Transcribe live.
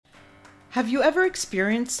Have you ever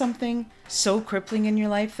experienced something so crippling in your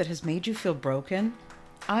life that has made you feel broken?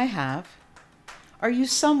 I have. Are you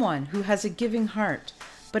someone who has a giving heart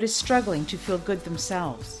but is struggling to feel good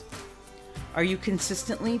themselves? Are you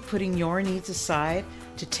consistently putting your needs aside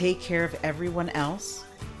to take care of everyone else?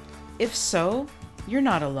 If so, you're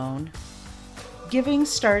not alone. Giving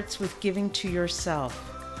starts with giving to yourself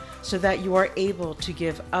so that you are able to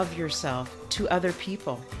give of yourself to other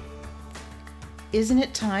people. Isn't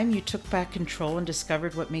it time you took back control and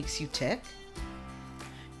discovered what makes you tick?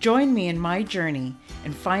 Join me in my journey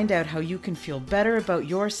and find out how you can feel better about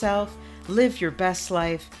yourself, live your best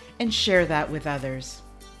life, and share that with others.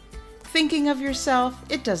 Thinking of yourself,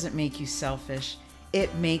 it doesn't make you selfish,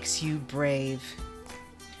 it makes you brave.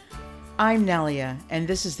 I'm Nelia, and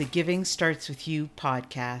this is the Giving Starts With You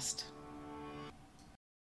podcast.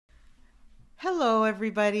 Hello,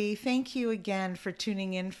 everybody. Thank you again for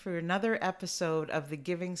tuning in for another episode of the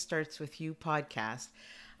Giving Starts With You podcast.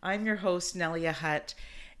 I'm your host, Nelia Hutt,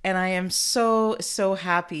 and I am so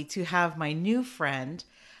happy to have my new friend.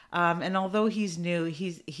 And although he's new,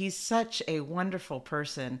 he's such a wonderful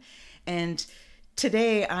person. And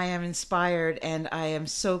today I am inspired, and I am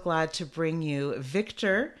so glad to bring you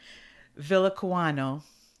Victor Villacuano.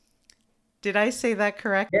 Did I say that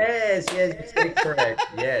correct? Yes, you said it correct.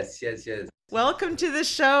 Yes. Welcome to the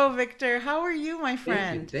show, Victor. How are you, my Thank you,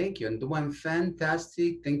 friend? thank you. And doing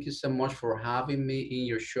fantastic. Thank you so much for having me in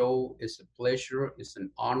your show. It's a pleasure. It's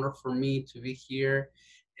an honor for me to be here.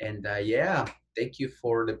 And yeah, thank you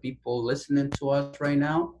for the people listening to us right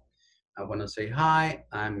now. I want to say hi.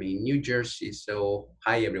 I'm in New Jersey. So,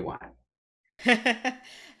 hi, everyone.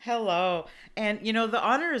 Hello. And the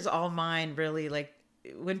honor is all mine, really. Like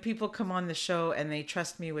when people come on the show and they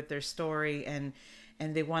trust me with their story and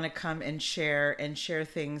they want to come and share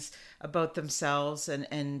things about themselves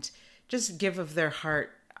and just give of their heart.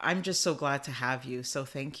 I'm just so glad to have you. So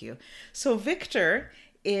thank you. So Victor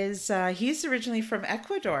is he's originally from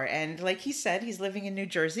Ecuador, and like he said, he's living in New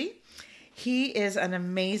Jersey. He is an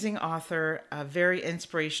amazing author, a very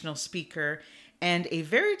inspirational speaker, and a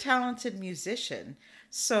very talented musician.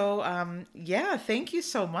 So, yeah, thank you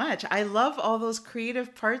so much. I love all those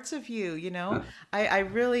creative parts of you, you know. I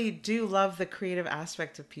really do love the creative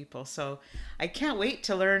aspect of people. So I can't wait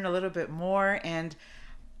to learn a little bit more. And,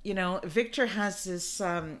 Victor has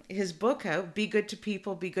his book out, Be Good to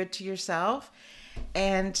People, Be Good to Yourself.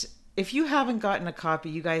 And if you haven't gotten a copy,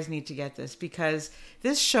 you guys need to get this because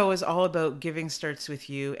this show is all about giving starts with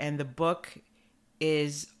you, and the book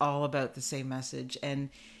is all about the same message. And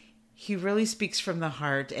he really speaks from the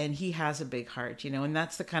heart, and he has a big heart, and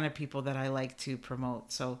that's the kind of people that I like to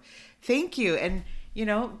promote. So thank you. And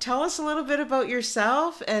tell us a little bit about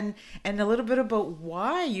yourself and a little bit about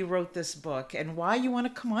why you wrote this book and why you want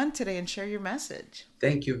to come on today and share your message.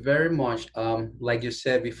 Thank you very much. Like you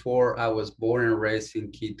said before, I was born and raised in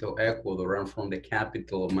Quito, Ecuador. I'm from the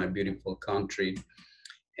capital of my beautiful country.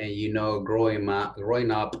 And growing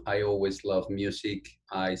up, I always loved music.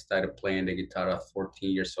 I started playing the guitar at 14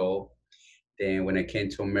 years old. Then when I came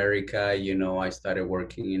to America, I started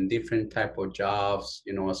working in different type of jobs.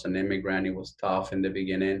 As an immigrant, it was tough in the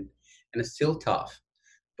beginning, and it's still tough.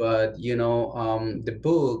 But the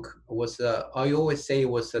book I always say it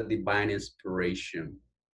was a divine inspiration.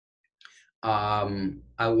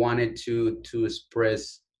 I wanted to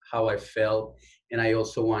express how I felt, and I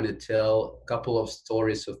also want to tell a couple of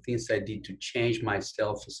stories of things I did to change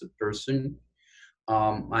myself as a person.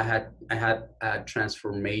 I had a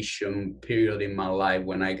transformation period in my life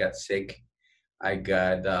when I got sick. I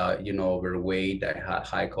got overweight. I had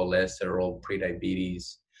high cholesterol,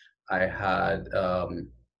 prediabetes. I had um,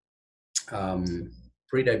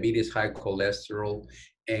 prediabetes, high cholesterol,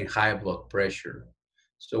 and high blood pressure.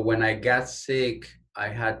 So when I got sick, I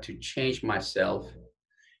had to change myself.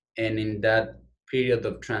 And in that period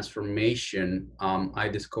of transformation, I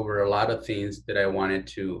discovered a lot of things that I wanted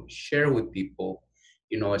to share with people,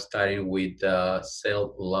 starting with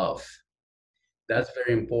self love. That's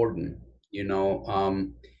very important, you know.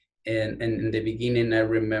 And in the beginning, I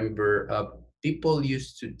remember people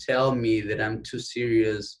used to tell me that I'm too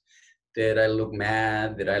serious, that I look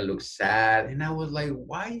mad, that I look sad. And I was like,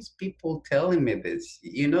 why is people telling me this?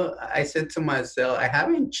 I said to myself, I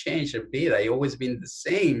haven't changed a bit. I always been the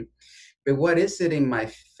same. But what is it in my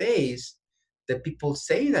face that people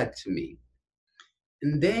say that to me?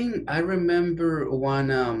 And then I remember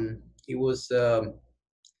one, it was, I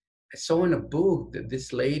saw in a book that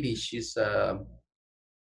this lady, she's a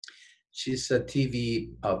TV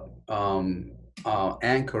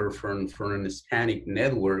anchor from an Hispanic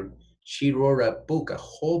network. She wrote a book, a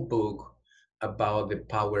whole book about the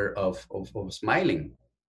power of smiling.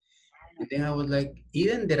 And then I was like,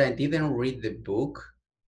 even that I didn't read the book,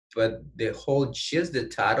 but just the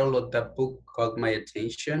title of that book caught my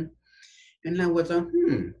attention. And I was like,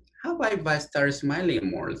 how about if I start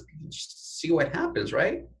smiling more? See what happens,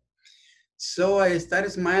 right? So I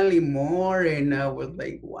started smiling more, and I was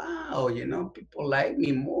like, wow, people like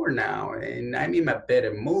me more now, and I'm in a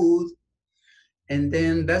better mood. And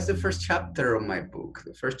then that's the first chapter of my book.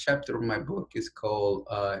 The first chapter of my book is called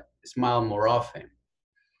Smile More Often.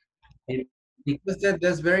 And because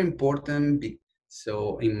that's very important.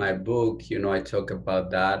 So in my book, I talk about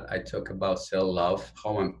that. I talk about self-love,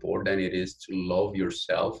 how important it is to love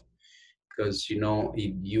yourself. Because,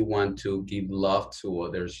 if you want to give love to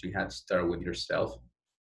others, you have to start with yourself.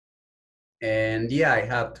 And yeah, I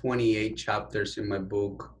have 28 chapters in my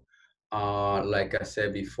book. Like I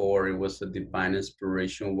said before, it was a divine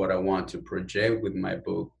inspiration. What I want to project with my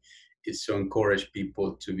book is to encourage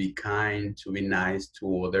people to be kind, to be nice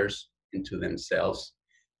to others and to themselves.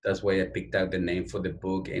 That's why I picked out the name for the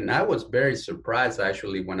book. And I was very surprised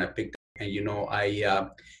actually when I picked it. And I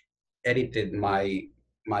edited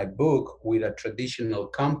my book with a traditional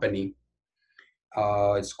company.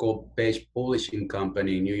 It's called Page Publishing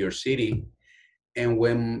Company in New York City. And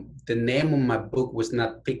when the name of my book was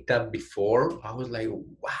not picked up before, I was like,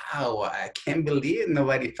 wow, I can't believe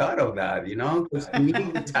nobody thought of that, because to me,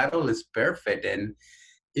 the title is perfect. And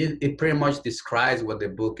it pretty much describes what the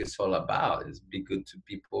book is all about. Is be good to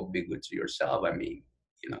people, be good to yourself. I mean,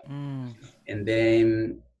 you know. Mm. And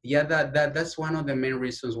then, yeah, that's one of the main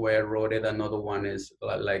reasons why I wrote it. Another one is,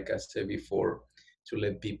 like I said before, to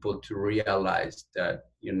let people to realize that,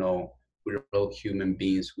 we're all human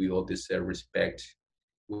beings. We all deserve respect.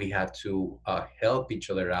 We have to help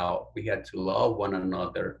each other out. We have to love one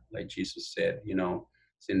another, like Jesus said.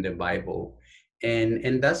 It's in the Bible,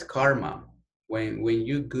 and that's karma. When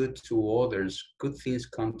you're good to others, good things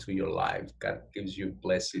come to your life. God gives you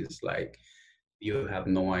blessings like you have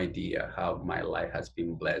no idea how my life has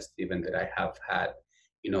been blessed. Even that I have had,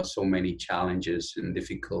 so many challenges and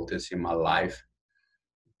difficulties in my life,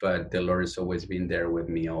 but the Lord has always been there with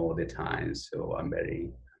me all the time. So I'm very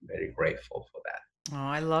grateful for that. Oh,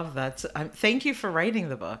 I love that. Thank you for writing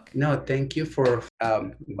the book. No, thank you for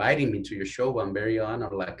inviting me to your show. I'm very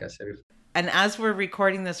honored, like I said before. And as we're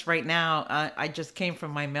recording this right now, I just came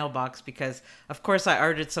from my mailbox because, of course, I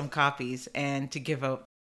ordered some copies and to give out,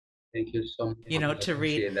 Thank you so much. to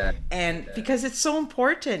read. That. And because it's so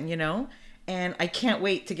important, and I can't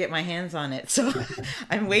wait to get my hands on it. So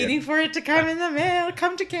I'm waiting for it to come in the mail.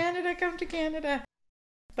 Come to Canada, come to Canada.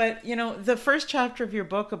 But, the first chapter of your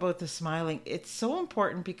book about the smiling, it's so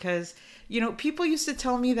important because, people used to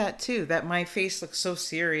tell me that too, that my face looks so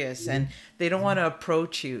serious and they don't want to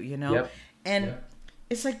approach you, Yep. And Yep.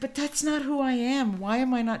 it's like, but that's not who I am. Why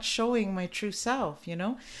am I not showing my true self,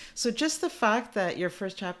 So just the fact that your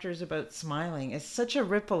first chapter is about smiling is such a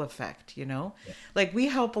ripple effect, Like we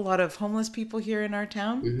help a lot of homeless people here in our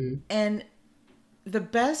town. Mm-hmm. And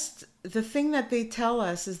the thing that they tell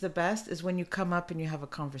us is the best is when you come up and you have a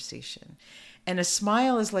conversation, and a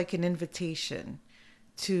smile is like an invitation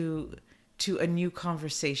to a new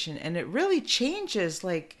conversation, and it really changes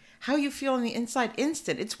like how you feel on the inside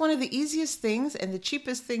instant. It's one of the easiest things and the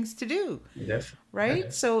cheapest things to do. Definitely.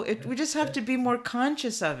 Right? So we just have to be more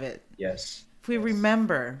conscious of it. Yes. If we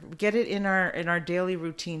remember, get it in our daily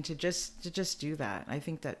routine to just do that. I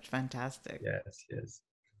think that's fantastic. Yes. Yes.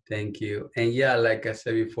 Thank you. And yeah, like I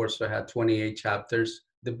said before, so I had 28 chapters.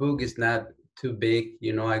 The book is not too big.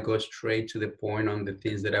 I go straight to the point on the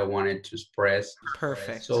things that I wanted to express.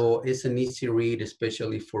 Perfect. So it's an easy read,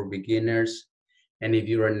 especially for beginners. And if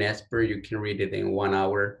you're an expert, you can read it in 1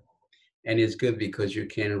 hour. And it's good because you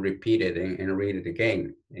can repeat it and read it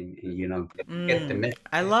again and get the message.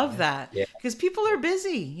 I love that. Yeah. Because people are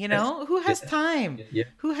busy, who has time? Yeah.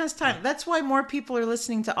 Who has time? That's why more people are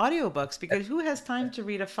listening to audiobooks, because who has time to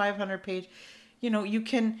read a 500 page,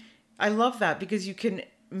 I love that because you can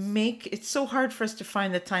it's so hard for us to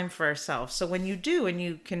find the time for ourselves. So when you do and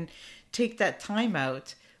you can take that time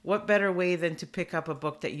out, what better way than to pick up a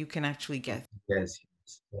book that you can actually get? Yes.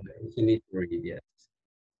 It's a neat read, yes.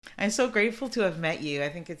 I'm so grateful to have met you. I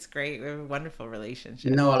think it's great. We have a wonderful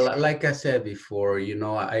relationship. No, like I said before,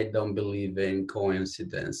 I don't believe in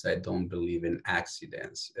coincidence. I don't believe in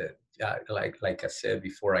accidents. Like I said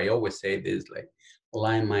before, I always say this, like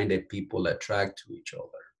like-minded people attract to each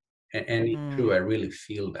other. And it's true, I really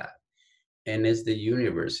feel that. And it's the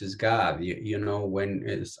universe, it's God, when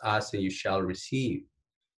it's asked and you shall receive.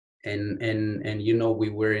 And we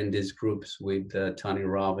were in these groups with Tony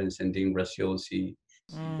Robbins and Dean Graziosi.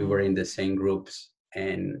 We were in the same groups,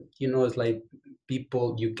 and it's like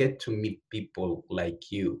you get to meet people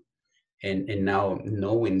like you, And now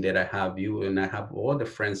knowing that I have you and I have all the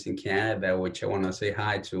friends in Canada, which I want to say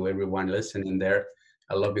hi to everyone listening there.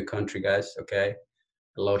 I love your country, guys. Okay,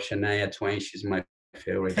 I love Shania Twain. She's my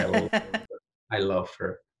favorite. I love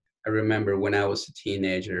her. I remember when I was a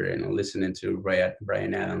teenager and listening to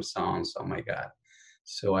Brian Adams songs. Oh my God.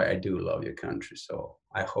 So I do love your country. So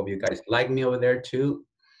I hope you guys like me over there too.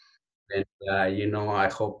 And I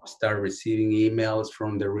hope start receiving emails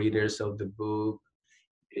from the readers of the book.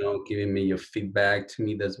 Giving me your feedback. To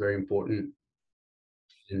me, that's very important.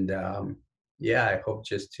 And yeah, I hope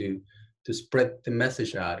just to spread the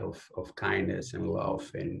message out of kindness and love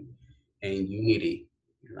and unity.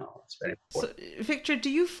 It's very So, important. Victor, do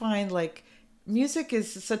you find like music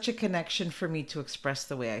is such a connection for me to express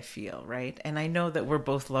the way I feel, right? And I know that we're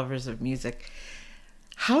both lovers of music.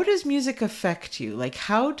 How does music affect you? Like,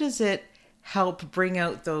 how does it help bring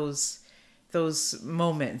out those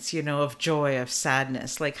moments, of joy, of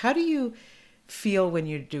sadness? Like, how do you feel when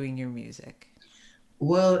you're doing your music?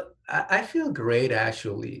 Well, I feel great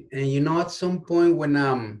actually. And at some point when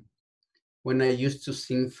I used to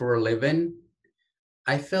sing for a living,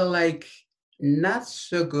 I felt like not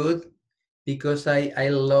so good because I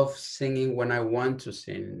love singing when I want to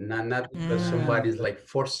sing, not because Mm, somebody's like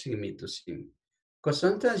forcing me to sing. Because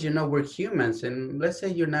sometimes, we're humans, and let's say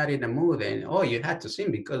you're not in a mood, and you had to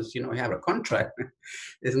sing because you have a contract.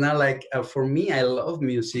 It's not like for me. I love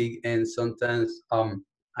music, and sometimes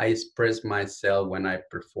I express myself when I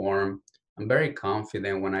perform. I'm very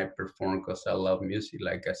confident when I perform because I love music.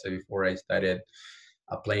 Like I said before, I started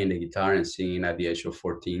playing the guitar and singing at the age of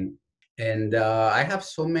 14. And I have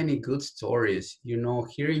so many good stories.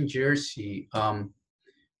 Here in Jersey,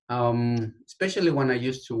 especially when I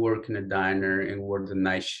used to work in a diner and work the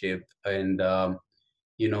night shift. And,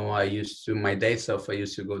 I used to, my days off, I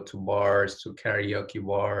used to go to bars, to karaoke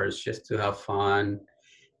bars, just to have fun.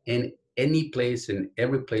 And any place and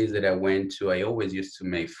every place that I went to, I always used to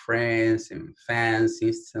make friends and fans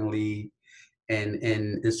instantly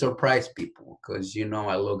and surprise people because,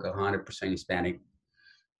 I look 100% Hispanic.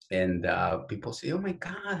 And people say, "Oh my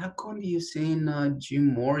God, how come you sing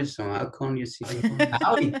Jim Morrison? How come you sing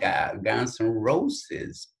Metallica, Guns N'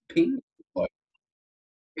 Roses, Pink Floyd?"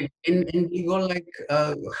 And you go like,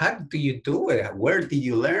 "How do you do it? Where do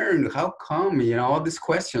you learn? How come?" All these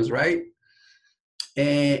questions, right?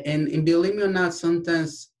 And believe me or not,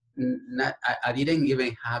 sometimes not, I didn't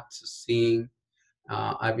even have to sing.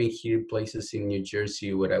 I've been here places in New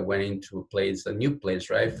Jersey where I went into a new place,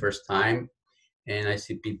 right, first time, and I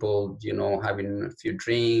see people, having a few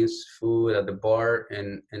drinks, food at the bar,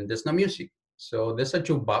 and there's no music. So there's a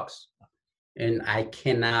jukebox, and I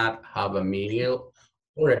cannot have a meal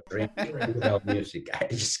or a drink without music. I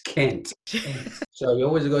just can't. So I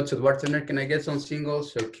always go to the bartender. Can I get some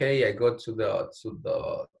singles? Okay, I go to the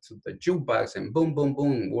jukebox, and boom, boom,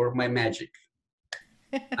 boom, work my magic.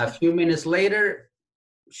 A few minutes later,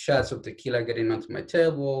 shots of tequila getting onto my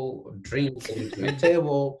table, drinks getting to my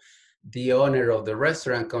table. The owner of the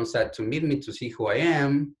restaurant comes out to meet me to see who I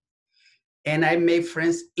am. And I made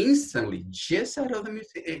friends instantly just out of the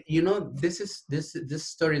music. This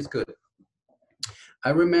story is good. I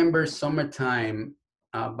remember summertime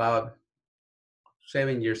about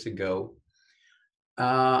 7 years ago.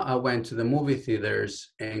 I went to the movie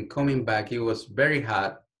theaters and coming back, it was very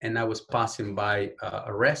hot. And I was passing by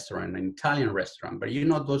a restaurant, an Italian restaurant, but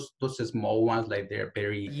those small ones, like they're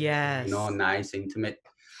very, yes. nice, intimate.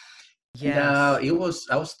 And Yes.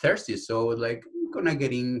 I was thirsty, so like I'm gonna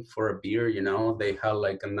get in for a beer. They had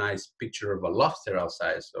like a nice picture of a lobster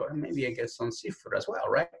outside, so maybe I get some seafood as well,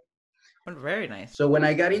 right? Oh, very nice. So when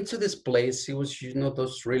I got into this place, it was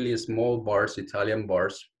those really small bars, Italian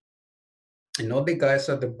bars, and all the guys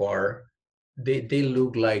at the bar, they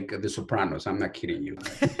look like the Sopranos. I'm not kidding you.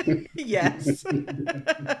 Yes.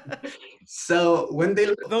 So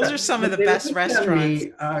Those are some of when the they best looked at restaurants.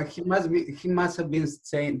 me, he must have been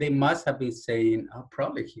saying, they must have been saying, oh,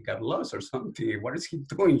 probably he got lost or something. What is he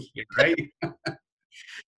doing here, right?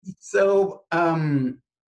 So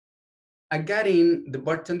I got in. The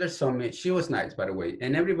bartender saw me. She was nice, by the way,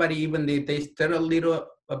 and everybody, even they stared a little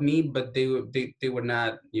at me, but they were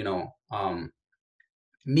not,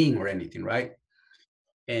 mean or anything, right?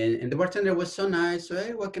 And the bartender was so nice. So,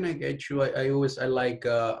 hey, what can I get you? I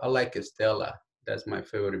like Estella. That's my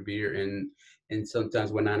favorite beer. And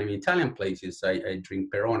sometimes when I'm in Italian places, I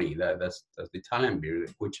drink Peroni. That's the Italian beer,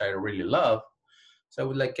 which I really love. So I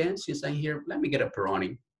was like, and since I'm here, let me get a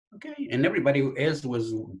Peroni. Okay. And everybody else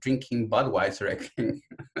was drinking Budweiser, I think.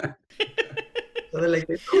 So they're like,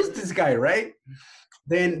 who's this guy, right?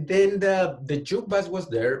 Then the jukebox was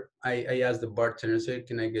there. I asked the bartender, said,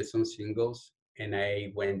 can I get some singles? and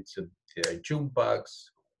I went to the jukebox,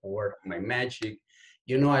 worked my magic.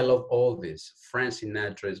 You know, I love all this. Frank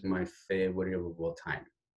Sinatra is my favorite of all time.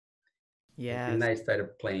 And Yes. I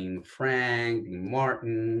started playing Frank,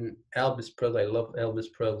 Martin, Elvis Presley. I love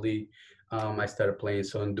Elvis Presley. I started playing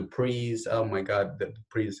some Dupree's. Oh my God, the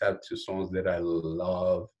Dupree's have two songs that I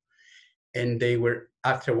love. And they were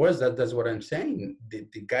afterwards. That's what I'm saying.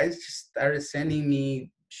 The guys just started sending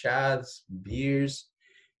me shots, beers,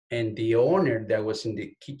 and the owner that was in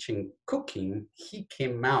the kitchen cooking, he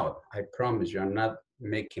came out. I promise you, I'm not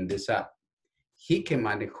making this up. He came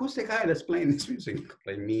out and who's the guy that's playing this music?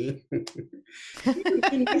 Like me.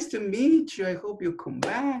 Nice to meet you. I hope you come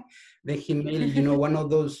back. Then he made, one of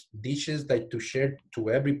those dishes that to share to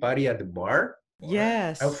everybody at the bar.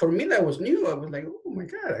 Yes. For me, that was new. I was like, oh my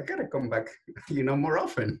God, I gotta come back, more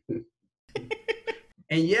often.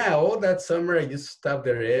 And yeah, all that summer I used to stop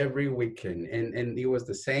there every weekend, and it was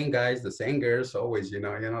the same guys, the same girls, always.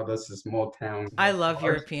 That's a small town. I love Bars.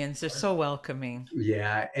 Europeans. They're so welcoming.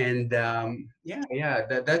 Yeah, and yeah.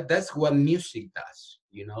 That's what music does.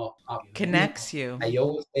 Connects you. I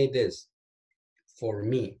always say this. For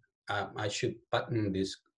me, I should patent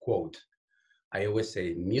this quote. I always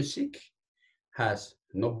say, music has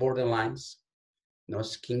no borderlines, no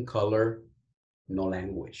skin color, no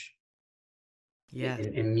language. Yes.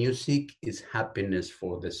 And music is happiness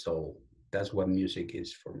for the soul. That's what music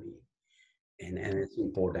is for me. And it's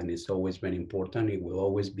important. It's always been important. It will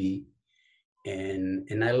always be.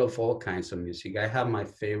 And I love all kinds of music. I have my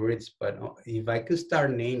favorites, but if I could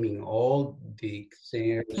start naming all the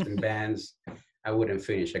singers and bands, I wouldn't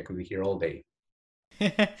finish. I could be here all day.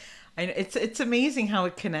 It's amazing how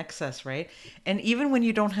it connects us, right? And even when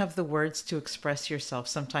you don't have the words to express yourself,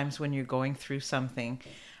 sometimes when you're going through something,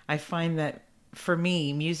 I find that for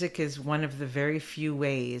me, music is one of the very few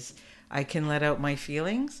ways I can let out my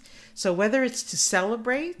feelings. So whether it's to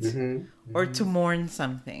celebrate or to mourn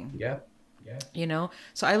something. Yeah.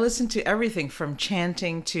 So I listen to everything from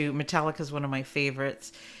chanting to Metallica is one of my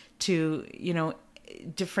favorites to,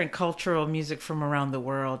 different cultural music from around the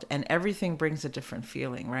world, and everything brings a different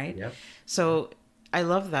feeling, right? Yep. So I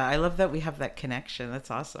love that. I love that we have that connection. That's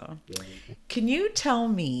awesome. Yeah. Can you tell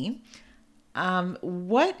me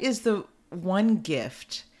what is the one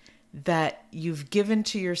gift that you've given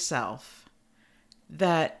to yourself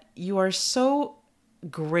that you are so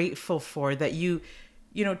grateful for, that you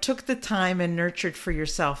took the time and nurtured for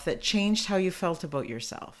yourself, that changed how you felt about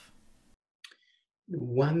yourself?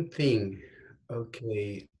 One thing,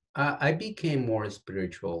 okay, I became more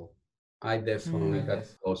spiritual. I definitely got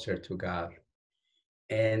closer to God,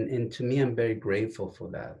 and to me, I'm very grateful for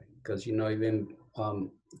that because even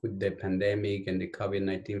with the pandemic and the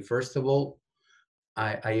COVID-19, first of all,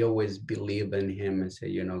 I always believe in Him and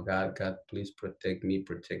say, God, please protect me,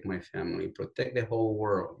 protect my family, protect the whole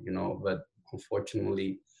world, But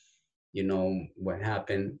unfortunately, what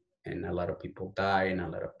happened, and a lot of people died, and a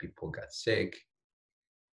lot of people got sick.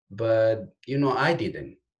 But I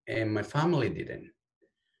didn't, and my family didn't.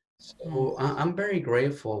 So I'm very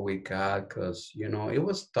grateful with God because it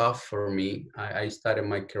was tough for me. I started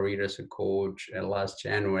my career as a coach last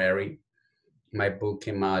January. My book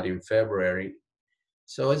came out in February,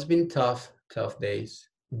 so it's been tough days.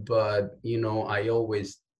 But I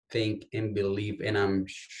always think and believe, and I'm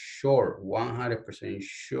sure, 100%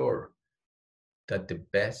 sure, that the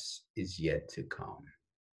best is yet to come.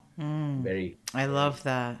 Very. I love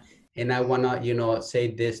that. And I want to,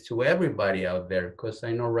 say this to everybody out there, because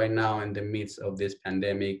I know right now in the midst of this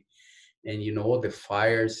pandemic and, all the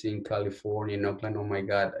fires in California and Oakland, oh my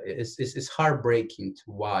God, it's heartbreaking to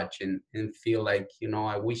watch and feel like,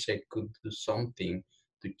 I wish I could do something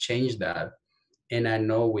to change that. And I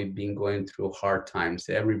know we've been going through hard times,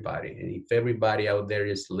 everybody. And if everybody out there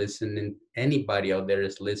is listening, anybody out there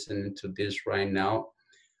is listening to this right now,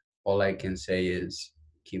 all I can say is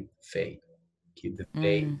keep faith, keep the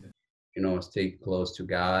faith, stay close to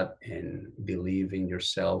God and believe in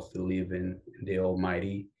yourself, believe in the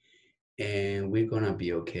Almighty, and we're gonna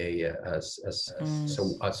be okay as a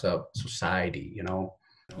society.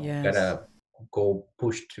 Yes. Gotta go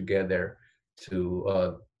push together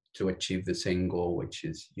to achieve the same goal, which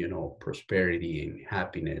is prosperity and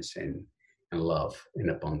happiness and love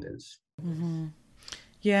and abundance.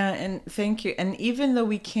 Yeah, and thank you. And even though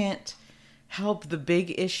we can't help the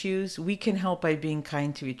big issues, we can help by being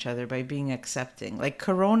kind to each other, by being accepting. Like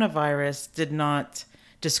coronavirus did not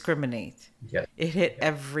discriminate. Yeah, It hit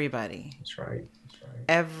everybody. that's right.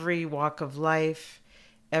 Every walk of life,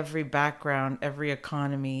 every background, every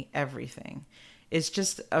economy, everything. It's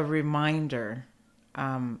just a reminder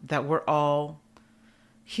that we're all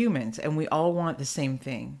humans, and we all want the same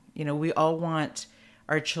thing. You know, we all want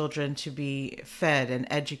our children to be fed and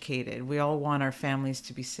educated. We all want our families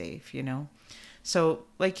to be safe, you know? So,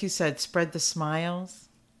 like you said, spread the smiles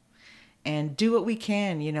and do what we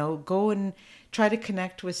can, you know, go and try to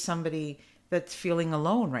connect with somebody that's feeling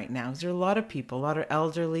alone right now. There are a lot of people, a lot of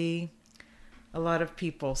elderly, a lot of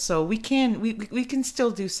people. So we can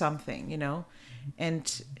still do something, you know,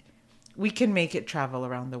 and we can make it travel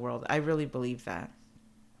around the world. I really believe that.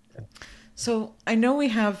 So I know we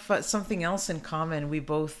have something else in common. We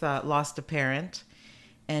both lost a parent,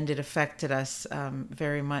 and it affected us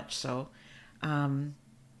very much. So, um,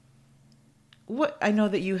 what I know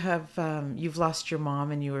that you have, you've lost your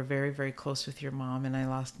mom, and you were very, very close with your mom, and I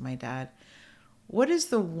lost my dad. What is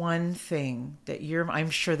the one thing that your, I'm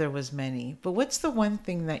sure there was many, but what's the one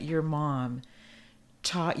thing that your mom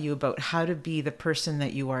taught you about how to be the person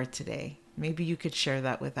that you are today? Maybe you could share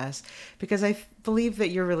that with us, because I believe that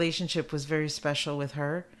your relationship was very special with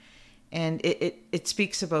her, and it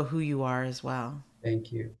speaks about who you are as well.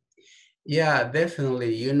 Thank you. Yeah,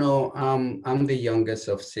 definitely. You know, I'm the youngest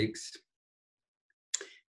of six,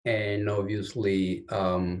 and obviously,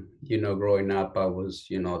 growing up, I was,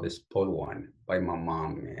 the spoiled one by my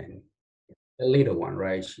mom and the little one,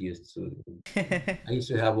 right? I used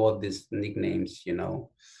to have all these nicknames,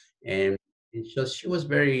 and it's just she was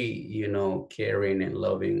very, caring and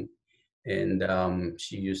loving, and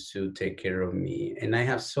she used to take care of me, and I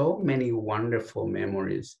have so many wonderful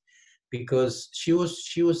memories because she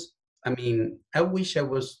was. I mean, I wish I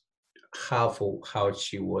was half of how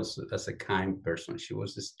she was as a kind person. She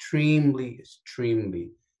was extremely, extremely,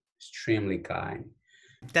 extremely kind.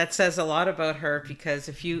 That says a lot about her, because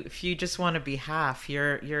if you just want to be half,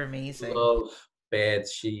 you're amazing. Love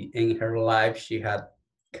pets. She in her life she had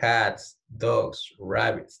cats, dogs,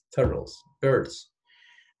 rabbits, turtles, birds,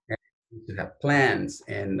 and she used to have plants,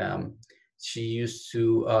 and she used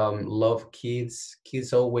to love kids.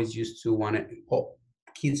 Kids always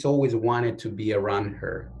wanted to be around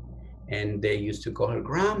her, and they used to call her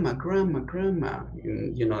grandma, grandma, grandma.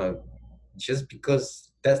 And, just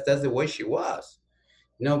because that's the way she was.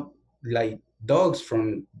 Like dogs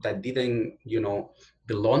from that didn't,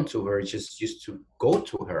 belong to her just used to go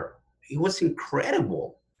to her. It was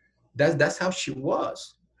incredible. That's how she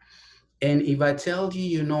was. And if I tell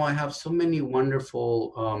you, I have so many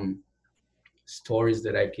wonderful stories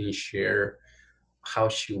that I can share how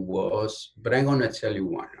she was, but I'm gonna tell you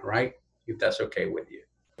one, all right? If that's okay with you.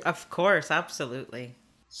 Of course, absolutely.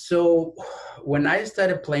 So when I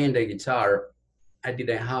started playing the guitar, I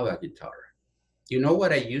didn't have a guitar. You know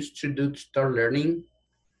what I used to do to start learning?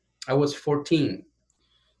 I was 14.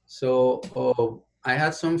 So I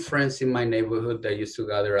had some friends in my neighborhood that used to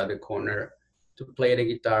gather at the corner to play the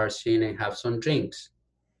guitar, sing, and have some drinks.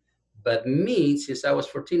 But me, since I was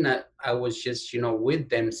 14, I was just, with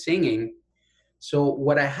them singing. So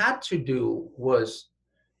what I had to do was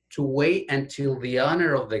to wait until the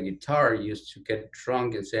owner of the guitar used to get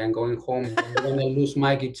drunk and say, I'm going home. I'm going to lose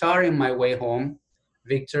my guitar in my way home.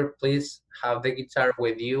 Victor, please have the guitar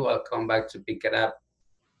with you. I'll come back to pick it up.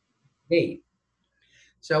 Hey.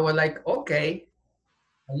 So I was like, okay.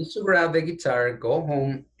 I used to grab the guitar, go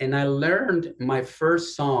home, and I learned my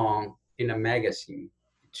first song in a magazine.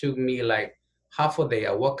 It took me like half a day.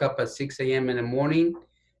 I woke up at 6 a.m. in the morning,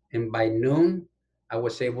 and by noon, I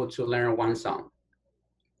was able to learn one song.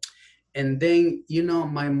 And then,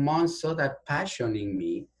 my mom saw that passion in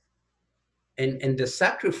me and the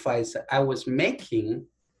sacrifice I was making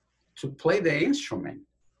to play the instrument.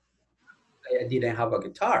 I didn't have a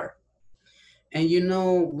guitar. And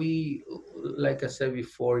we, like I said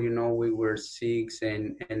before, we were six,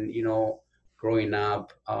 and growing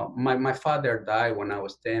up, my father died when I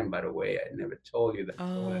was 10. By the way, I never told you that.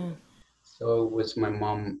 Oh. So it was my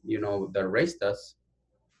mom, that raised us,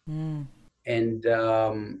 Mm. and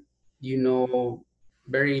you know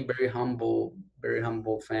very, very humble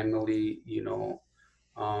family,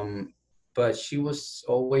 um but she was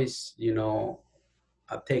always,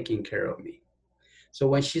 taking care of me. So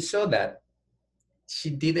when she saw that she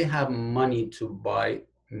didn't have money to buy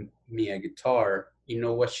me a guitar, you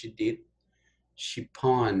know what she did? She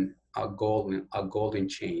pawned a golden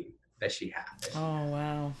chain that she had, Oh,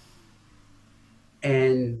 wow.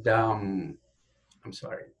 and I'm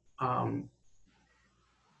sorry, um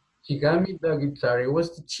she got me the guitar. It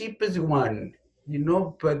was the cheapest one,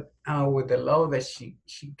 but with the love that she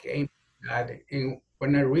gave me, God, and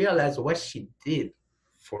when I realized what she did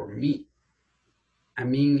for me, I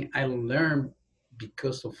mean, I learned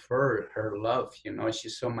because of her love. She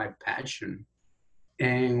saw my passion,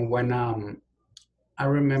 and when I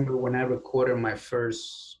remember when I recorded my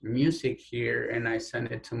first music here and I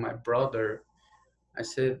sent it to my brother. I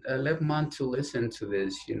said, let Mom to listen to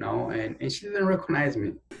this, and she didn't recognize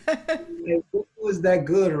me. Like, who was that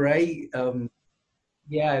good, right?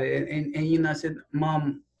 Yeah, and I said,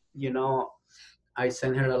 Mom, you know, I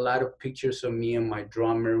sent her a lot of pictures of me and my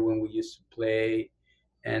drummer when we used to play,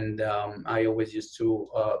 and I always used to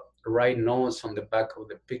write notes on the back of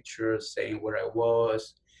the picture saying where I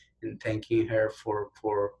was and thanking her for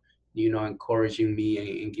encouraging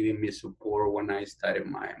me and giving me support when I started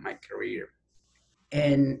my career.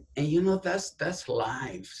 And that's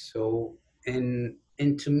life. So and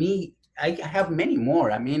to me, I have many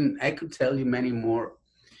more. I mean, I could tell you many more.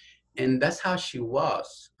 And that's how she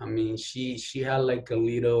was. I mean, she had like a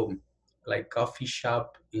little like coffee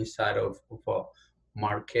shop inside of a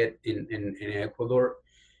market in Ecuador.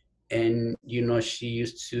 And she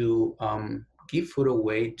used to give food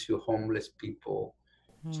away to homeless people.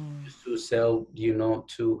 She Hmm. used to sell,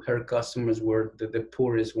 to her customers were the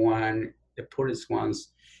poorest ones,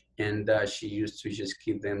 and she used to just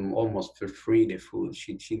give them almost for free the food.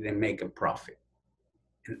 She didn't make a profit,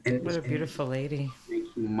 What a and beautiful lady.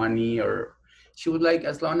 making money, or she would like,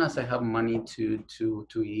 as long as I have money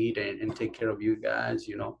to eat and take care of you guys.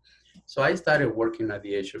 So I started working at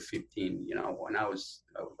the age of 15. When I was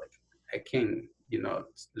like, I can't,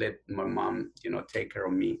 let my mom, take care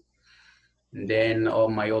of me. And then all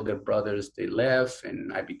my older brothers, they left,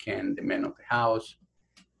 and I became the man of the house.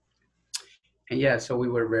 And yeah, so we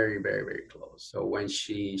were very, very, very close. So when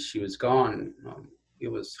she was gone, it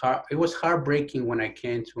was heartbreaking when I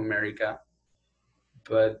came to America.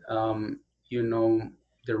 But you know,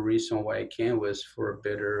 the reason why I came was for a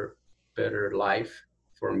better life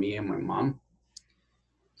for me and my mom.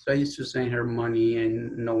 So I used to send her money,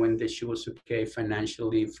 and knowing that she was okay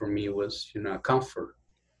financially for me was, a comfort.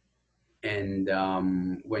 And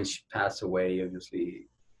when she passed away, obviously,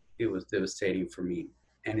 it was devastating for me,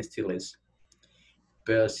 and it still is.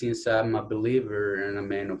 But since I'm a believer and a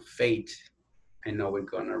man of faith, I know we're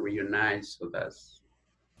gonna reunite. So that's,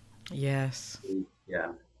 Yes.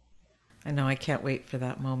 yeah, I know. I can't wait for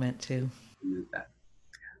that moment too. that.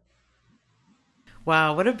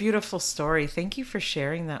 Wow, what a beautiful story. Thank you for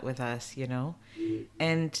sharing that with us.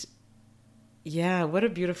 And yeah, what a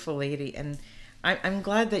beautiful lady. And I'm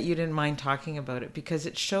glad that you didn't mind talking about it because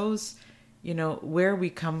it shows, where we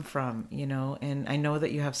come from, and I know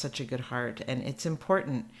that you have such a good heart and it's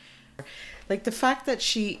important. Like the fact that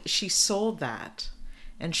she sold that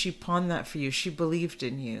and she pawned that for you. She believed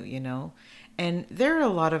in you. And there are a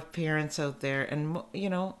lot of parents out there and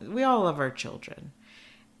we all love our children.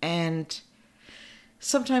 And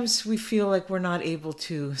sometimes we feel like we're not able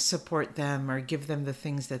to support them or give them the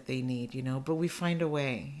things that they need, but we find a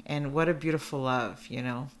way. And what a beautiful love,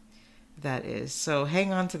 that is. So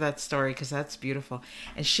hang on to that story because that's beautiful.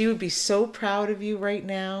 And she would be so proud of you right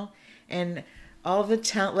now. And all the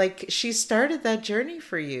talent, like she started that journey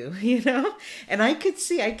for you. And I could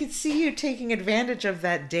see you taking advantage of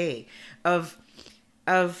that day of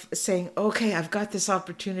saying, okay, I've got this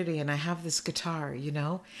opportunity and I have this guitar,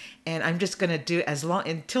 and I'm just gonna do as long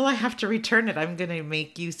until I have to return it. I'm gonna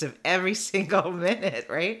make use of every single minute,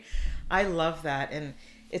 right? I love that, and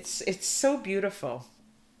it's so beautiful.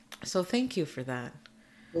 So thank you for that.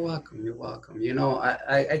 You're welcome. You're welcome.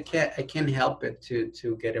 I can't help it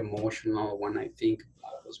to get emotional when I think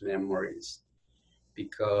about those memories,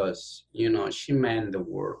 because she meant the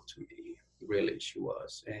world to me. Really, she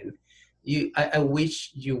was. And I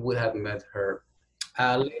wish you would have met her.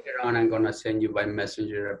 Later on, I'm gonna send you by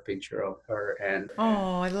messenger a picture of her and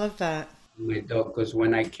Oh, I love that. my dog. Because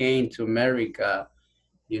when I came to America,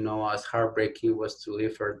 as heartbreaking was to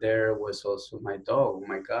leave her there, was also my dog. Oh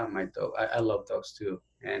my God, my dog. I love dogs too.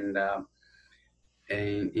 And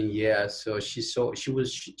yeah, so she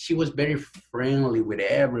was very friendly with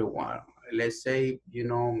everyone. Let's say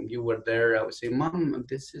you were there, I would say, Mom,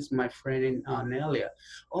 this is my friend Nelia.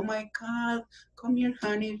 Oh my God, come here,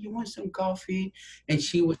 honey, you want some coffee? And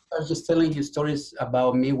she was just telling you stories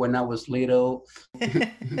about me when I was little.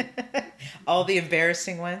 All the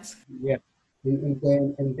embarrassing ones. Yeah.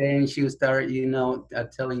 And then she would start,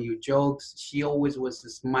 telling you jokes. She always was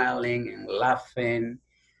smiling and laughing,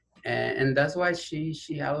 and that's why she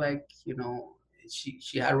had, like,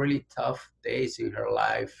 she had really tough days in her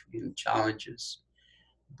life, challenges,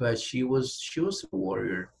 but she was a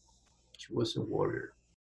warrior. She was a warrior.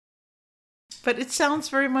 But it sounds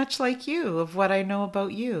very much like you of what I know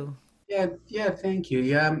about you. Yeah, yeah, thank you.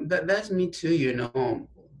 Yeah, that's me too. You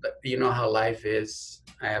know how life is.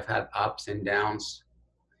 I have had ups and downs,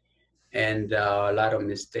 and a lot of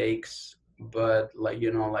mistakes, but like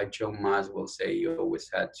Joe Mas will say, you always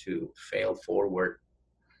had to fail forward,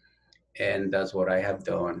 and that's what I have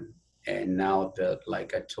done. And now that,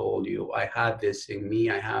 like I told you, I had this in me.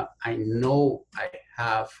 I know I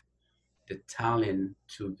have the talent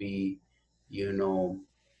to be, you know,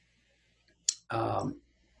 um,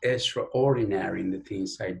 extraordinary in the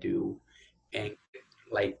things I do, and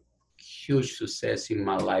like huge success in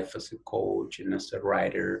my life as a coach and as a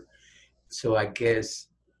writer. So I guess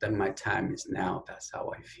that my time is now. That's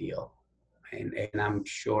how I feel. And I'm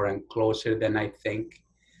sure I'm closer than I think.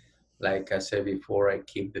 Like I said before, I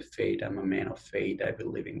keep the faith. I'm a man of faith. I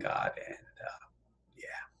believe in God. And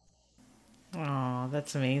yeah. Oh,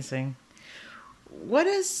 that's amazing. What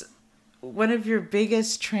is one of your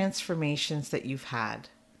biggest transformations that you've had?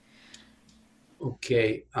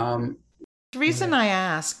 Okay. The Go reason ahead. I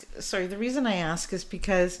ask, sorry, the reason I ask is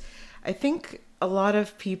because I think a lot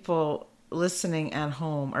of people listening at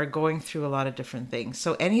home are going through a lot of different things.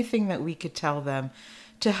 So anything that we could tell them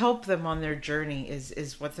to help them on their journey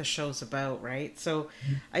is what the show's about, right? So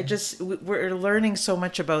we're learning so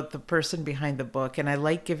much about the person behind the book, and I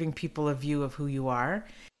like giving people a view of who you are.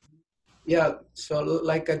 Yeah. So,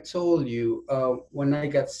 like I told you, when I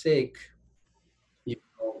got sick,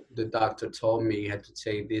 the doctor told me you had to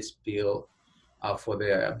take this pill for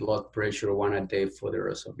the blood pressure one a day for the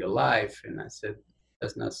rest of your life. And I said,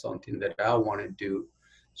 that's not something that I want to do.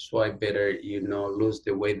 So I better, lose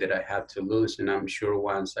the weight that I have to lose. And I'm sure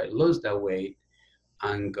once I lose that weight,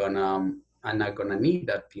 I'm not gonna need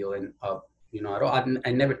that pill. And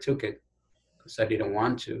I never took it because I didn't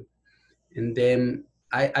want to. And then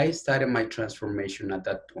I started my transformation at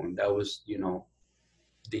that point. That was,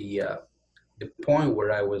 the uh, the point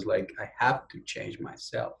where I was like, I have to change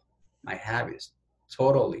myself, my habits,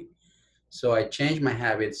 totally. So I changed my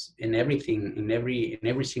habits in everything, in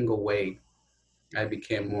every single way. I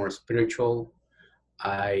became more spiritual.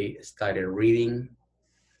 I started reading.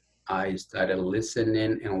 I started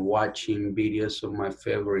listening and watching videos of my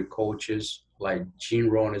favorite coaches. Like Gene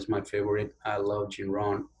Rohn is my favorite. I love Gene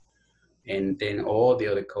Rohn. And then all the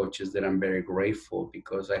other coaches that I'm very grateful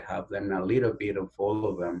because I have them a little bit of all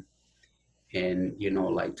of them. And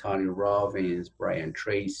like Tony Robbins, Brian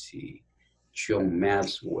Tracy, John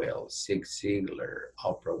Maxwell, Zig Ziglar,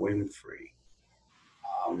 Oprah Winfrey.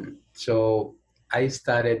 So I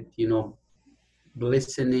started,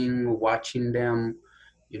 listening, watching them,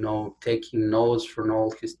 taking notes from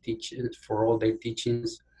all his teachings, for all their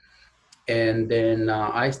teachings, and then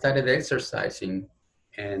I started exercising,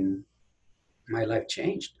 and my life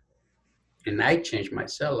changed, and I changed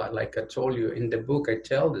myself. Like I told you in the book, I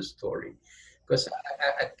tell the story because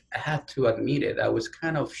I had to admit it. I was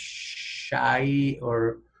kind of shy,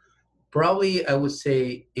 or probably I would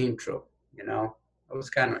say intro. I was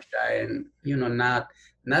kind of shy, and not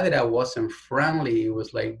that I wasn't friendly. It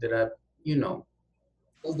was like that.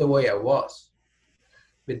 That's the way I was.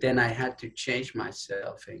 But then I had to change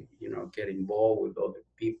myself and get involved with other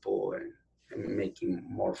people and making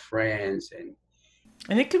more friends. And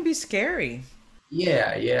And it can be scary.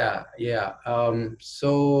 yeah, yeah, yeah.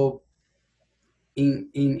 So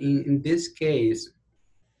in this case,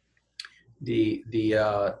 the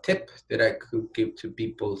tip that I could give to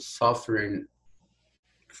people suffering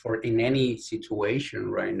for in any situation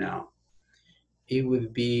right now, it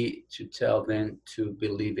would be to tell them to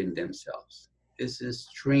believe in themselves. It's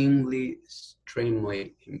extremely,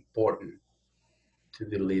 extremely important to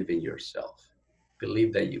believe in yourself.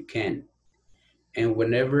 Believe that you can. And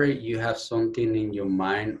whenever you have something in your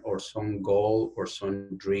mind or some goal or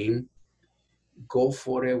some dream, go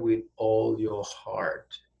for it with all your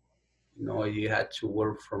heart. You had to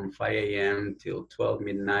work from 5 a.m. till 12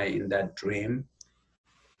 midnight in that dream,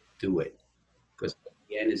 do it. Because at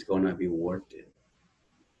the end, it's going to be worth it.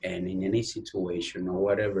 And in any situation or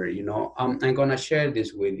whatever, I'm going to share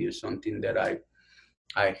this with you, something that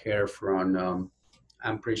I heard from,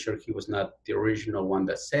 I'm pretty sure he was not the original one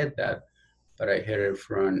that said that, but I heard it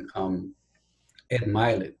from Ed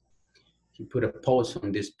Milet. He put a post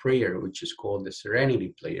on this prayer, which is called the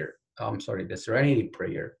Serenity Prayer. I'm sorry, the Serenity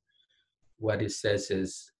Prayer. What it says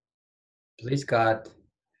is, please God,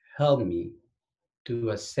 help me to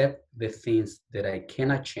accept the things that I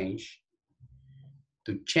cannot change,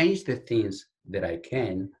 to change the things that I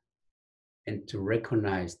can, and to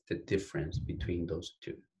recognize the difference between those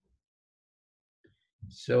two.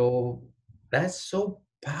 So that's so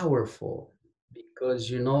powerful because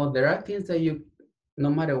there are things that no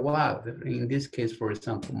matter what, in this case, for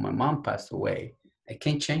example, my mom passed away. I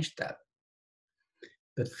can't change that.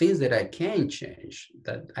 The things that I can change,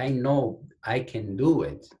 that I know I can do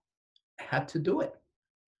it, I have to do it.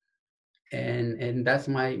 And that's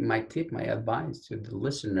my tip, my advice to the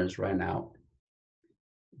listeners right now.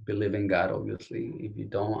 Believe in God, obviously. If you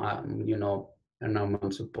don't, and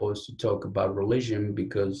I'm supposed to talk about religion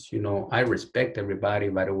because, I respect everybody,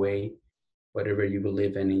 by the way, whatever you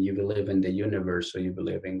believe in, and you believe in the universe or you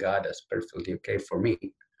believe in God, that's perfectly okay for me.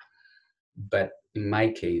 But in my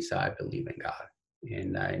case, I believe in God,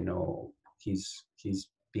 and I know He's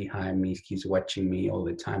behind me, He's watching me all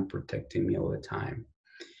the time, protecting me all the time.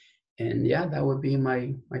 And yeah, that would be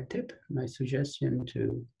my tip, my suggestion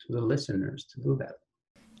to the listeners to do that.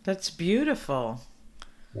 That's beautiful.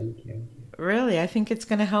 Thank you. Really, I think it's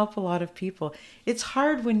going to help a lot of people. It's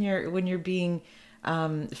hard when you're being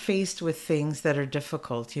faced with things that are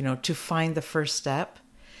difficult, to find the first step.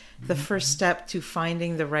 The first step to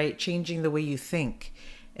finding the right, changing the way you think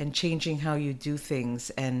and changing how you do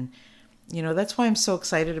things. And, that's why I'm so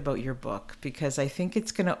excited about your book, because I think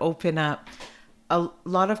it's going to open up a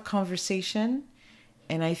lot of conversation.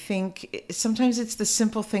 And I think sometimes it's the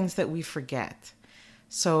simple things that we forget.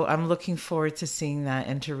 So I'm looking forward to seeing that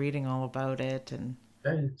and to reading all about it. And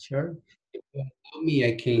Okay, sure. If you allow me,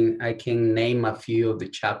 I can name a few of the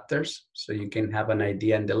chapters so you can have an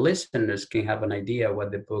idea, and the listeners can have an idea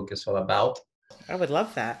what the book is all about. I would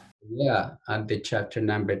love that. Yeah, and the chapter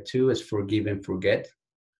number 2 is forgive and forget.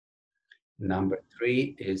 Number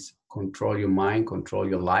 3 is control your mind, control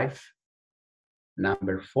your life.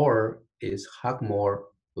 Number 4 is hug more,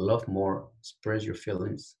 love more, express your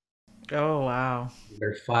feelings. Oh, wow.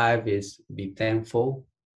 Number 5 is be thankful.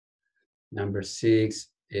 Number 6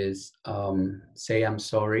 is say I'm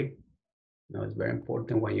sorry. It's very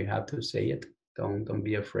important when you have to say it. Don't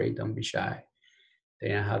be afraid. Don't be shy.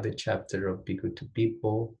 Then I have the chapter of be good to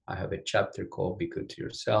people. I have a chapter called be good to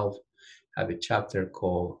yourself. I have a chapter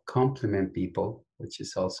called compliment people, which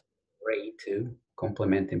is also great too.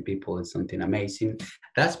 Complimenting people is something amazing.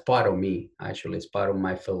 That's part of me, actually. It's part of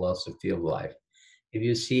my philosophy of life. If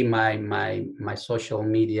you see my social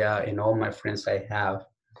media and all my friends I have,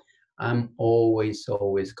 I'm always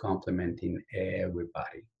complimenting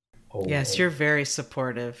everybody. Yes, Always. you're very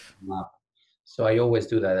supportive. So I always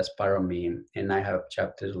do that as part of me. And I have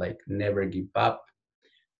chapters like never give up.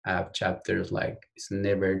 I have chapters like it's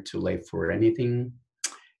never too late for anything,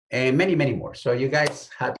 and many, many more. So you guys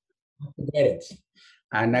have to get it.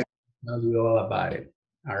 And I can tell you all about it.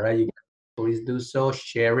 All right. You please do so.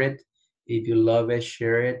 Share it. If you love it,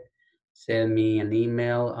 share it. Send me an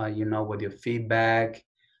email, with your feedback.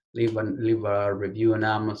 Leave a review on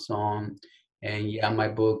Amazon. And yeah, my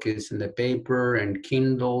book is in the paper and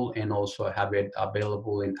Kindle, and also I have it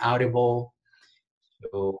available in Audible.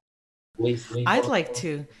 So please leave I'd those. like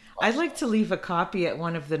to. I'd like to leave a copy at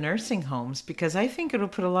one of the nursing homes because I think it'll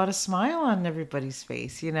put a lot of smile on everybody's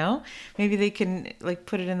face. Maybe they can like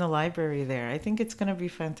put it in the library there. I think it's going to be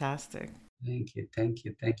fantastic. Thank you.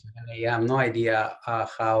 And I have no idea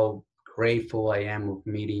how grateful I am of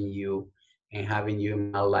meeting you and having you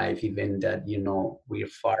in my life, even that we're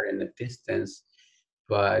far in the distance.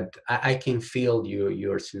 But I can feel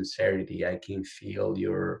your sincerity. I can feel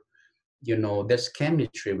there's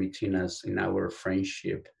chemistry between us in our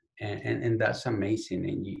friendship, and that's amazing.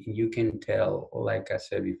 And you can tell, like I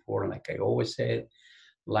said before, like I always said,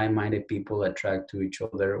 like-minded people attract to each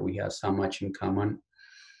other. We have so much in common,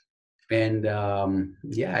 and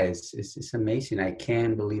yeah, it's amazing. I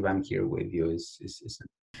can't believe I'm here with you. It's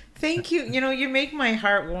Thank you. You make my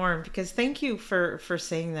heart warm because thank you for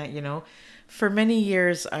saying that. For many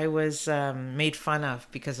years I was made fun of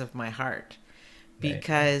because of my heart, right.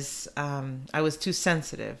 because I was too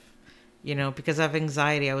sensitive. Because of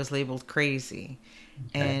anxiety, I was labeled crazy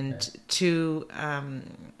Okay. and too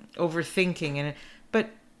overthinking.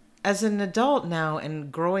 But as an adult now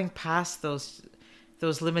and growing past those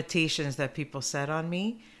limitations that people set on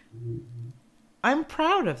me, Mhm. I'm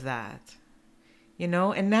proud of that.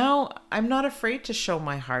 And now I'm not afraid to show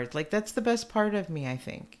my heart. Like that's the best part of me, I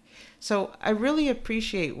think. So I really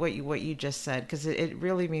appreciate what you just said because it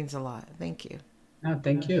really means a lot. Thank you. No,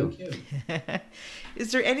 thank you.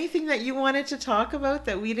 Is there anything that you wanted to talk about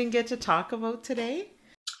that we didn't get to talk about today?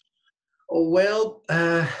 Oh, well,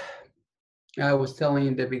 I was telling you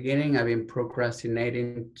in the beginning, I've been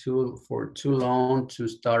procrastinating for too long to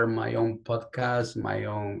start my own podcast, my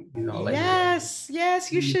own, like. Yes,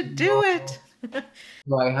 yes, you should do it.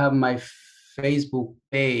 So I have my Facebook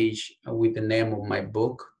page with the name of my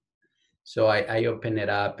book. So I opened it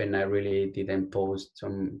up and I really didn't post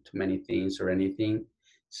too many things or anything.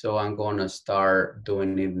 So I'm gonna start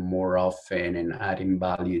doing it more often and adding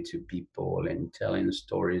value to people and telling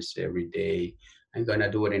stories every day. I'm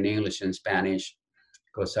gonna do it in English and Spanish.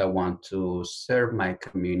 because I want to serve my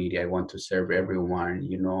community. I want to serve everyone.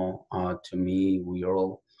 To me, we are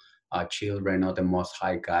all children of the Most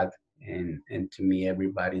High God, and to me,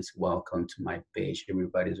 everybody's welcome to my page.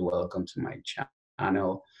 Everybody's welcome to my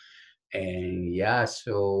channel. And yeah,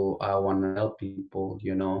 so I want to help people,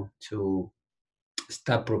 to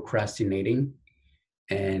stop procrastinating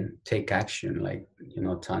and take action. Like,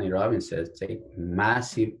 Tony Robbins says, take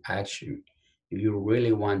massive action. If you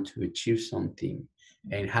really want to achieve something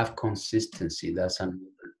and have consistency, that's another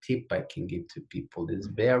tip I can give to people. It's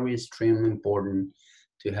very extremely important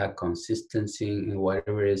to have consistency in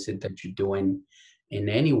whatever it is that you're doing in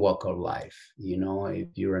any walk of life. If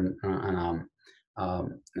you're an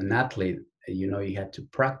athlete, you have to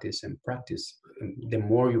practice and practice. The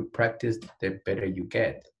more you practice, the better you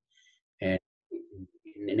get. And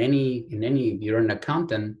in any if you're an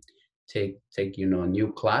accountant, take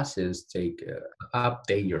new classes, take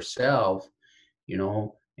update yourself,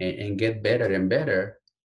 and get better and better.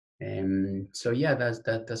 And so yeah,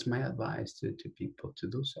 that's my advice to people, to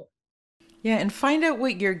do so. Yeah, and find out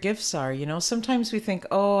what your gifts are. Sometimes we think,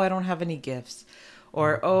 oh, I don't have any gifts.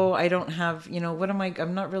 Or, oh, I don't have, what am I?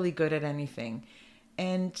 I'm not really good at anything.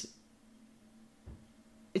 And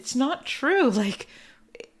it's not true. Like,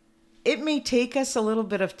 it may take us a little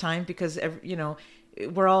bit of time because,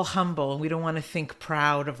 we're all humble and we don't want to think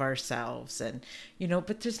proud of ourselves. And,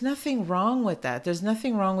 but there's nothing wrong with that. There's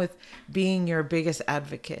nothing wrong with being your biggest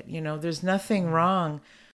advocate. There's nothing wrong.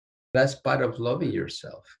 That's part of loving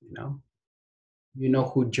yourself. You know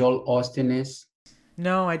who Joel Austin is?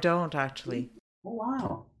 No, I don't actually. Oh,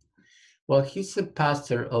 wow. Well, he's a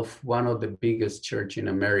pastor of one of the biggest church in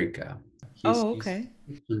America. He's Oh, okay.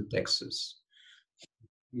 in Texas.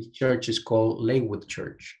 His church is called Lakewood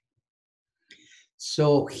Church.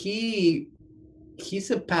 So he's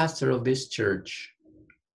a pastor of this church,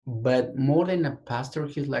 but more than a pastor,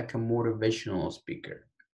 he's like a motivational speaker.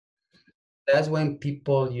 That's when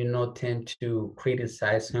people, tend to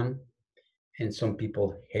criticize him, and some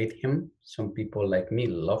people hate him. Some people like me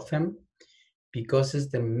love him because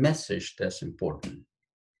it's the message that's important.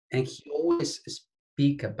 And he always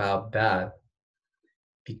speak about that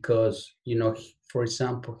because, for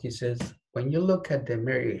example, he says, when you look at the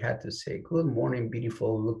mirror, you have to say, good morning,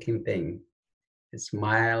 beautiful looking thing.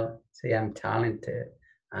 Smile, say, I'm talented,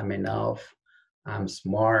 I'm enough, I'm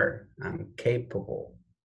smart, I'm capable,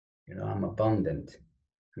 I'm abundant,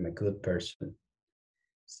 I'm a good person.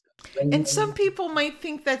 And some people might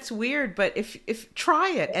think that's weird, but if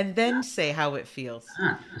try it and then say how it feels.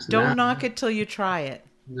 Don't knock it till you try it.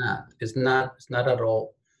 It's not at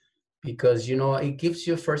all, because it gives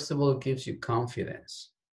you, first of all, it gives you confidence.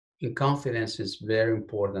 And confidence is very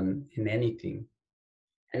important in anything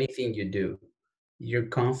you do. You're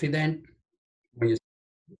confident when you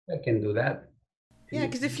say, I can do that. Yeah,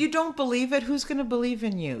 because if you don't believe it, who's going to believe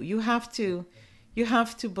in you? You have to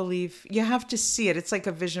believe, you have to see it. It's like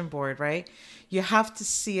a vision board, right? You have to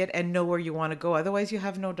see it and know where you want to go. Otherwise, you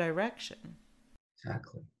have no direction.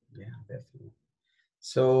 Exactly. Yeah, definitely.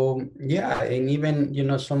 So yeah, and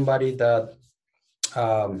even somebody that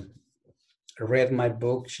um, read my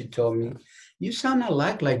book, she told me, "You sound a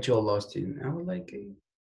lot like Joel Austin." I was like,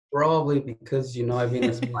 probably because I've been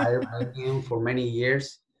inspired by him for many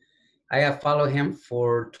years. I have followed him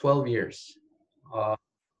for 12 years, uh,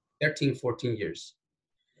 13, 14 years,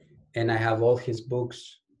 and I have all his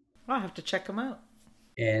books. I'll have to check them out.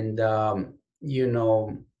 And you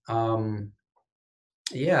know, um,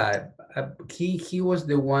 yeah, he was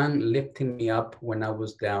the one lifting me up when I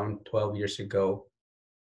was down 12 years ago.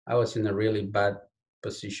 I was in a really bad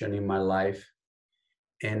position in my life.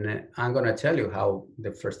 And I'm going to tell you how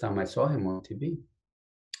the first time I saw him on TV.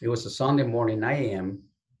 It was a Sunday morning, 9 a.m.,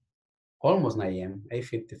 almost 9 a.m.,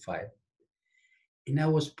 8:55. And I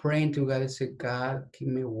was praying to God. I said, God, give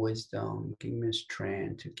me wisdom, give me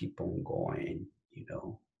strength to keep on going.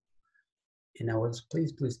 And I was,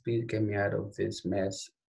 please, please, please get me out of this mess.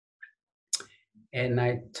 And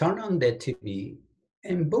I turned on the TV,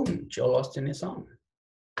 and boom, Joel Austin is on.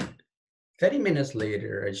 30 minutes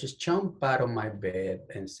later, I just jumped out of my bed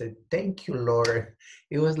and said, thank you, Lord.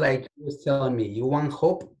 It was like he was telling me, you want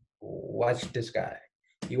hope? Watch this guy.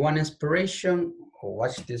 You want inspiration?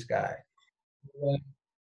 Watch this guy. You want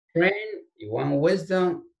strength? You want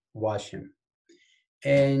wisdom? Watch him.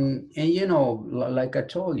 And like I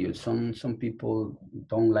told you, some people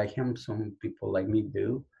don't like him, some people like me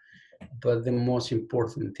do. But the most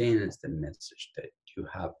important thing is the message that you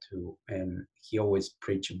have to, and he always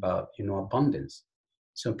preach about, abundance.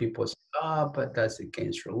 Some people say, but that's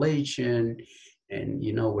against religion, and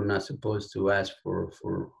we're not supposed to ask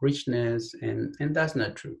for richness, and that's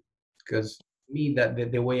not true, because Me, that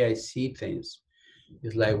the way I see things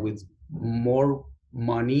is like with more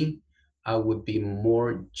money, I would be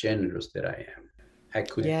more generous than I am. I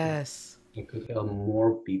could Yes. I could help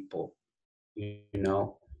more people, you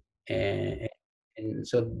know, and and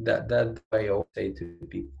so that I always say to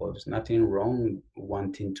people, there's nothing wrong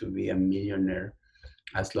wanting to be a millionaire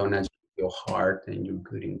as long as your heart and your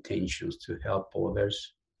good intentions to help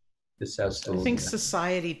others. It's I think absolutely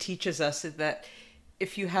society teaches us that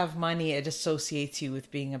if you have money, it associates you with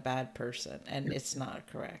being a bad person, and it's not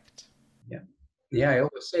correct. yeah. Yeah, I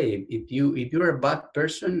always say if you're a bad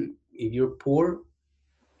person, if you're poor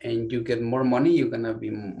and you get more money, you're gonna be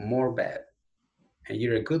more bad. And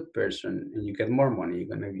you're a good person and you get more money,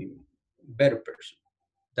 you're gonna be a better person.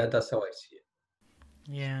 That's how I see it.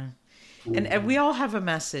 Yeah. And we Mhm. all have a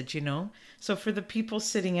message, you know? So for the people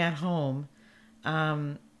sitting at home,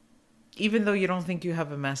 um, even though you don't think you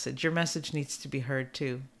have a message, your message needs to be heard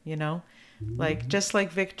too, you know? Like, Mhm. just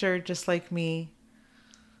like Victor, just like me.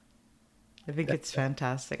 I think it's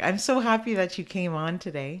fantastic. I'm so happy that you came on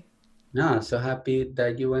today. No, so happy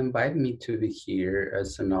that you invite me to be here.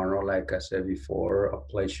 It's an honor, like I said before, a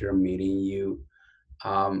pleasure meeting you.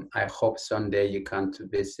 I hope someday you come to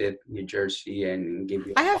visit New Jersey and give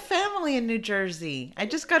you I have family in New Jersey. I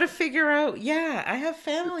just got to figure out, yeah, I have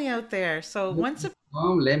family out there. So once a,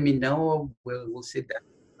 let me know. We'll sit down,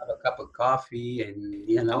 have a cup of coffee,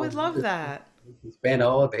 and I would love that. we can spend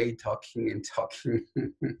all day talking and talking.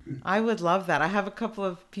 I would love that. I have a couple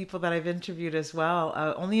of people that I've interviewed as well.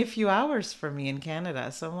 Only a few hours for me in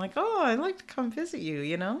Canada. So I'm like, oh, I'd like to come visit you,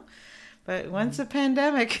 you know? But once the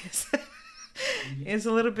pandemic is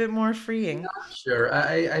a little bit more freeing. Sure,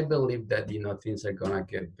 I believe that things are gonna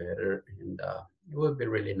get better, and it would be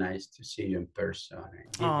really nice to see you in person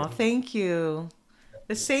and give you. Oh, thank you.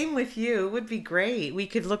 The same with you. It would be great. We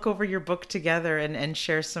could look over your book together and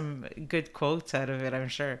share some good quotes out of it, I'm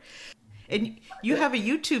sure. And you have a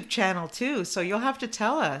YouTube channel too, so you'll have to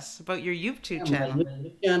tell us about your YouTube Yeah, my channel.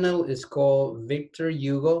 YouTube channel is called Victor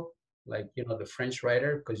Hugo, like the French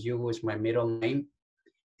writer, because Hugo is my middle name.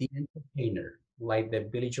 The Entertainer, like the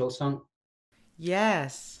Billy Joel song.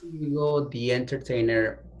 Yes. Hugo, the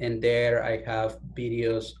Entertainer, and there I have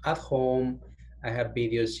videos at home. I have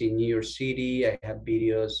videos in New York City. I have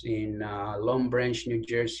videos in Long Branch, New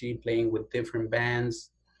Jersey, playing with different bands.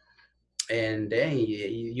 And then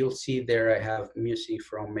you'll see there I have music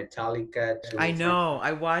from Metallica I to know.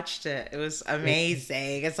 I watched it. It was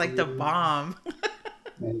amazing. It's like the bomb.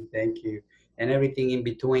 and thank you, and everything in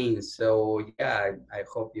between. So yeah, I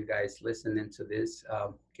hope you guys listening to this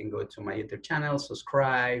can go to my YouTube channel,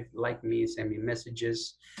 subscribe, like me, send me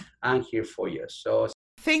messages. I'm here for you. So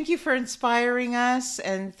Thank you for inspiring us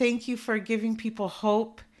and thank you for giving people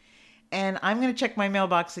hope. And I'm going to check my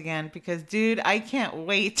mailbox again because, dude, I can't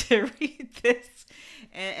wait to read this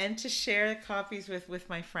and to share copies with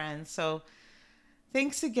my friends. So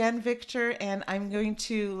thanks again, Victor. And I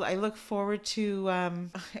look forward to,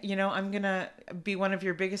 I'm going to be one of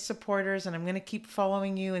your biggest supporters and I'm going to keep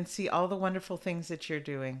following you and see all the wonderful things that you're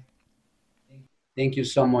doing. thank you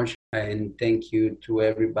so much, and thank you to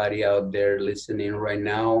everybody out there listening right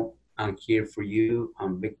now. I'm here for you.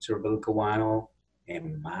 I'm Victor Vilcawano,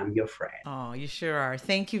 and I'm your friend. Oh, you sure are.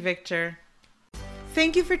 Thank you, Victor.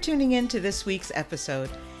 Thank you for tuning in to this week's episode.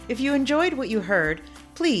 If you enjoyed what you heard,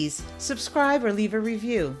 please subscribe or leave a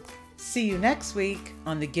review. See you next week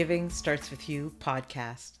on the Giving Starts With You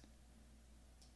podcast.